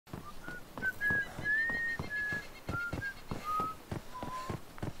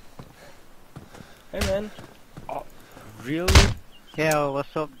Hey man. Oh, really? Yo,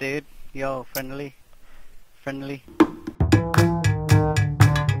 what's up, dude? Yo, friendly. Friendly.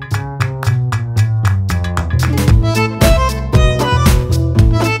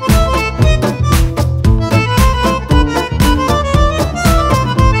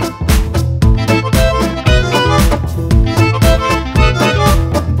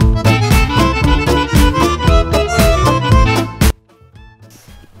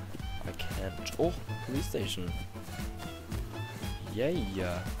 Oh, police station.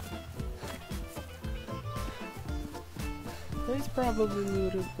 Yeah. It's probably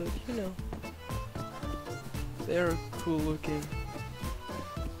looted, but you know, they're cool looking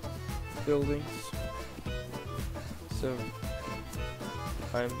buildings. So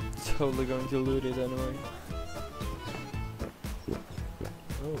I'm totally going to loot it anyway.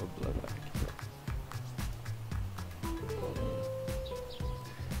 Oh, a blood bag.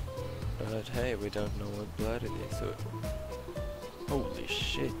 But hey, we don't know what blood it is, so... Holy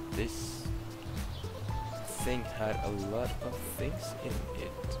shit, this thing had a lot of things in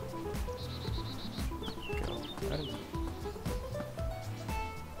it. God.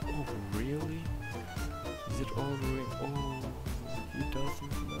 Oh, really? Is it all ruined? Oh, he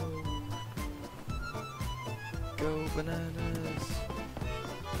doesn't know. Go bananas!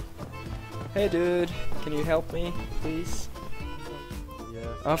 Hey dude, can you help me, please?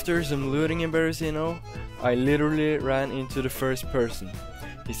 After some looting in Berezino, I literally ran into the first person.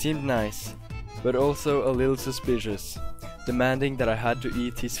 He seemed nice, but also a little suspicious, demanding that I had to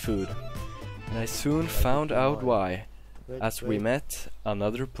eat his food. And I soon found out why, as we met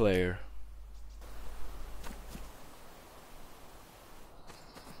another player.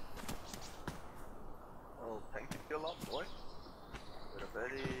 Oh, thank you a lot, boy. You're a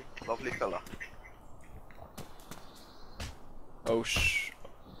very lovely fella.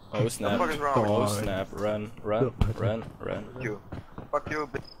 Oh snap, oh snap, run. Fuck you. Fuck you,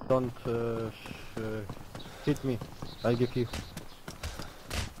 bitch. Don't hit me, I'll give you.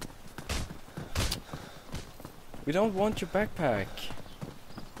 We don't want your backpack.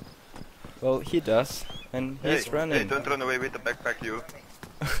 Well, he does, and he's running. Hey, don't run away with the backpack, you.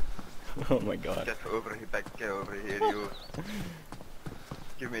 Oh my god. Get over here, you.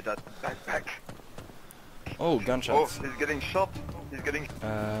 Give me that backpack. Oh, gunshots. Oh, he's getting shot.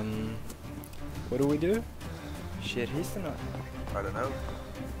 What do we do? Shit, he's not. I don't know.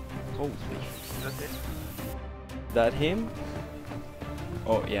 Holy. Is that it? That him?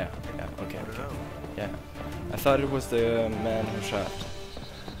 Oh, yeah, okay. I don't know. Yeah. I thought it was the man who shot.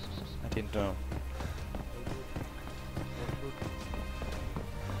 I didn't know.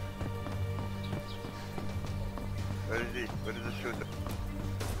 Where is he? Where is the shooter?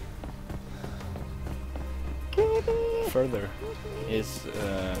 Further is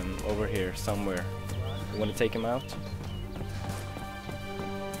over here somewhere. You want to take him out?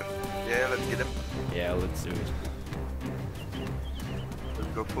 Yeah, let's get him. Yeah, let's do it. Let's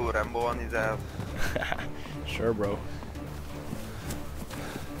go full Rambo on his ass. Sure, bro.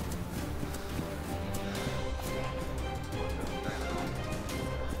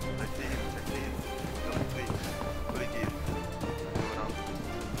 Let's see him. Don't please. Please. Going on.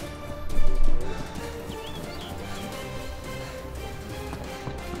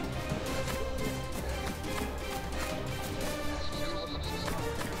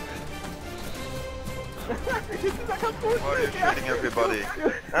 Why are you shooting everybody?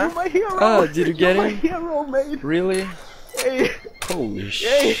 Huh? You're my hero! Oh, did you get You're him? my hero, mate! Really? Hey! Holy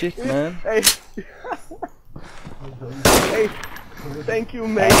shit, man. Hey! Hey! Thank you,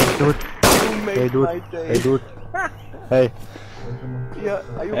 mate! Dude! You made Hey, dude! my day! Hey, dude! Hey! Yeah,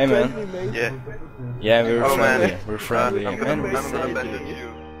 are you Hey, man. friendly, mate? Yeah. Yeah, we're Oh, friendly. man. We're friendly. I'm And we gonna saved bandage you. you.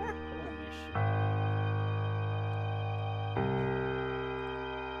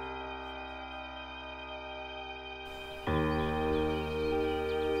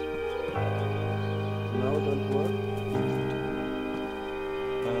 No, don't work.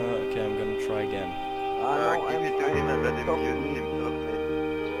 Okay, I'm gonna try again. No, Give it to him and let him talking. use himself, mate.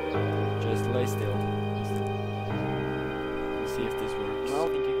 Just lay still. Let's see if this works. No. I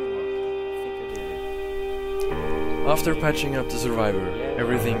think you can walk. I think I did it. After patching up the survivor,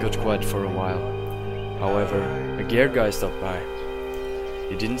 everything got quiet for a while. However, a gear guy stopped by.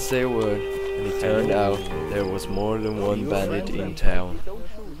 He didn't say a word, and it turned out there was more than one bandit in town.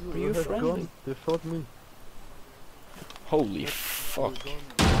 Are you friendly? They shot me. Holy fuck.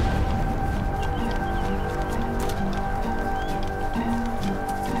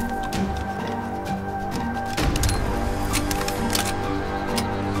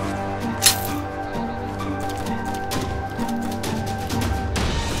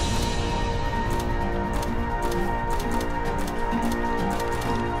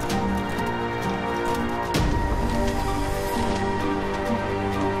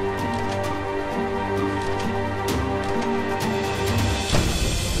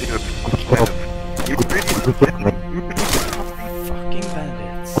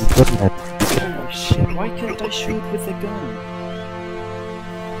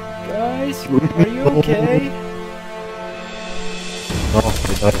 Guys, are you okay? No,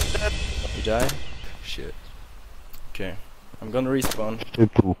 I died. You died? Shit. Okay, I'm gonna respawn. Me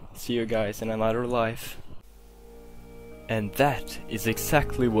too. See you guys in another life. And that is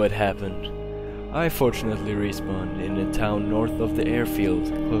exactly what happened. I fortunately respawned in a town north of the airfield,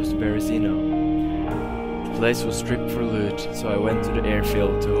 close to Berezino. The place was stripped for loot, so I went to the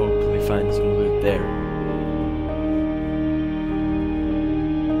airfield to hopefully find some loot there.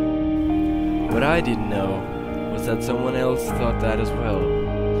 What I didn't know was that someone else thought that as well.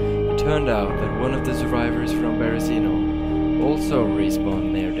 It turned out that one of the survivors from Berezino also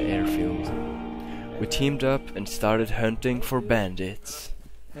respawned near the airfield. We teamed up and started hunting for bandits.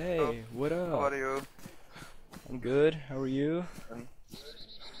 Hey, what up? How are you? I'm good, how are you?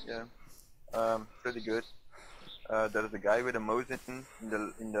 Yeah, pretty good. There's a guy with a mouse in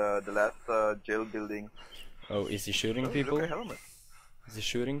the last jail building. Oh, is he shooting Oh, people? look at helmet. Is he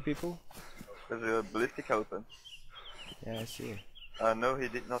shooting people? There's a ballistic helmet. Yeah, I see. No, he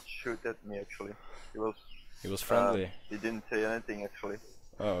did not shoot at me actually. He was friendly. He didn't say anything actually.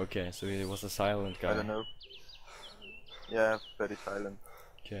 Oh, okay, so he was a silent guy. I don't know. Yeah, very silent.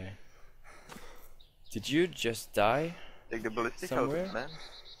 Okay. Did you just die? Take the ballistic Somewhere? helmet, man.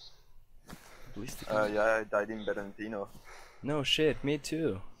 Ballistic? Yeah, I died in Berezino. No shit, me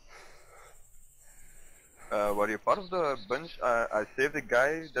too. Were you part of the bunch? I saved a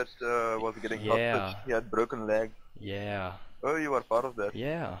guy that was getting Yeah. hostage. He had broken leg. Yeah. Oh, you were part of that.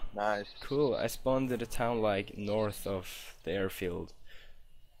 Yeah. Nice. Cool. I spawned in a town like north of the airfield.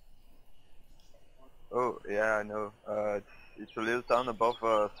 Oh, yeah, I know. It's a little town above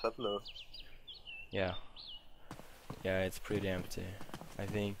Settler. Yeah. Yeah, it's pretty empty. I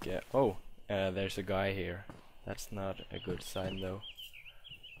think. Oh, there's a guy here. That's not a good sign though.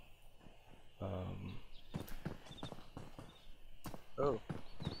 Oh.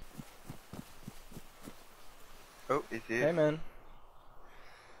 Oh, is he? Hey man.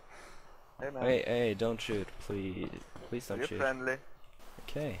 Hey man. Hey, don't shoot, please. Please don't You're shoot. friendly.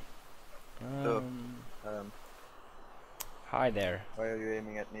 Okay. So, Hi there, why are you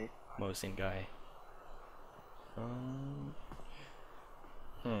aiming at me? Mosin guy.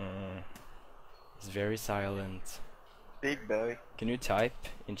 He's very silent. Speak, Barry. Can you type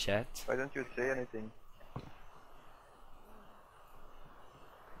in chat? Why don't you say anything?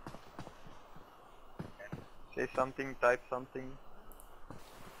 Say something, type something.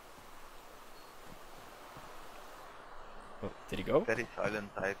 Oh, did he go? Very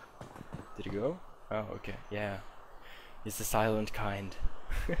silent type. Did he go? Oh, okay. Yeah. He's the silent kind.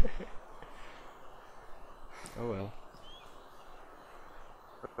 Oh well.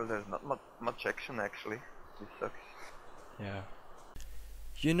 Well, there's not much action actually. This sucks. Yeah.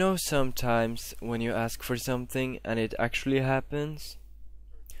 You know sometimes when you ask for something and it actually happens?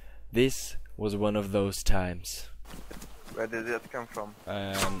 This was one of those times. Where did that come from?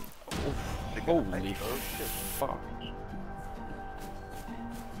 Holy Oh shit. fuck.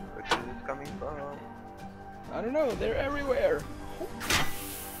 Where is this coming from? I don't know, they're everywhere.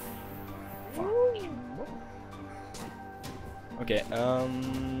 Okay,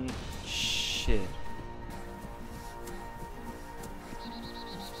 shit.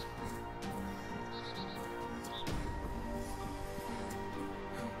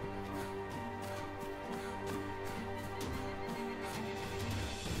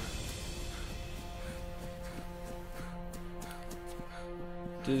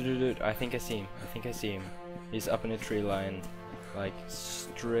 Dude, I think I see him. He's up in a tree line, like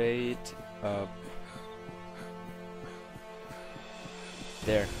straight up.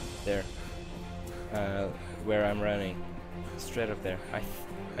 There. Where I'm running, straight up there.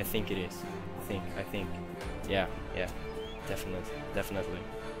 I think it is. I think. Yeah, definitely.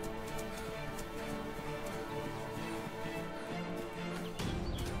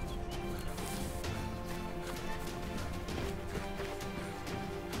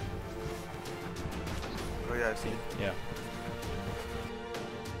 Oh yeah, I see. Yeah.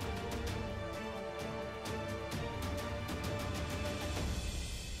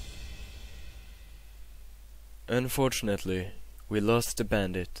 Unfortunately, we lost the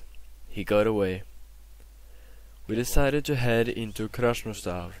bandit. He got away. We decided to head into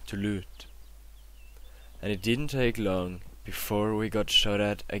Krasnostav to loot. And it didn't take long before we got shot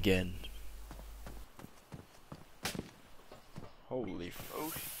at again. Holy f...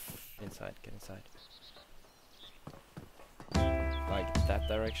 Oh, Inside, get inside. Like that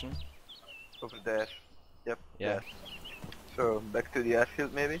direction? over there. Yep. Yeah. There. So back to the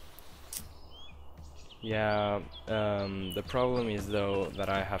airfield maybe. Yeah, the problem is though that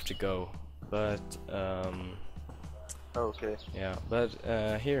I have to go, but Okay. Yeah, but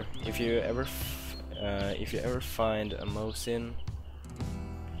here, if you ever find a Mosin,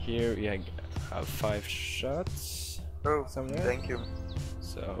 here you have 5 shots. Oh, Somewhere. thank you,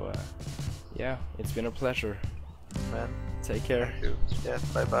 So yeah, it's been a pleasure. man. Take care. Thank you. Yes,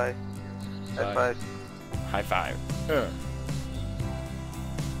 bye bye. High Bye. five. High five.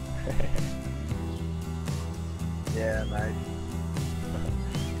 Yeah, nice.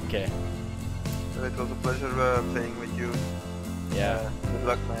 Okay. So it was a pleasure playing with you. Yeah. Good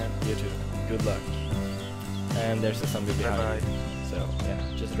luck, man. You too. Good luck. And there's a zombie behind Bye bye. you. So yeah,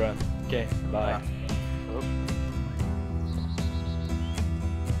 just run. Okay. Bye.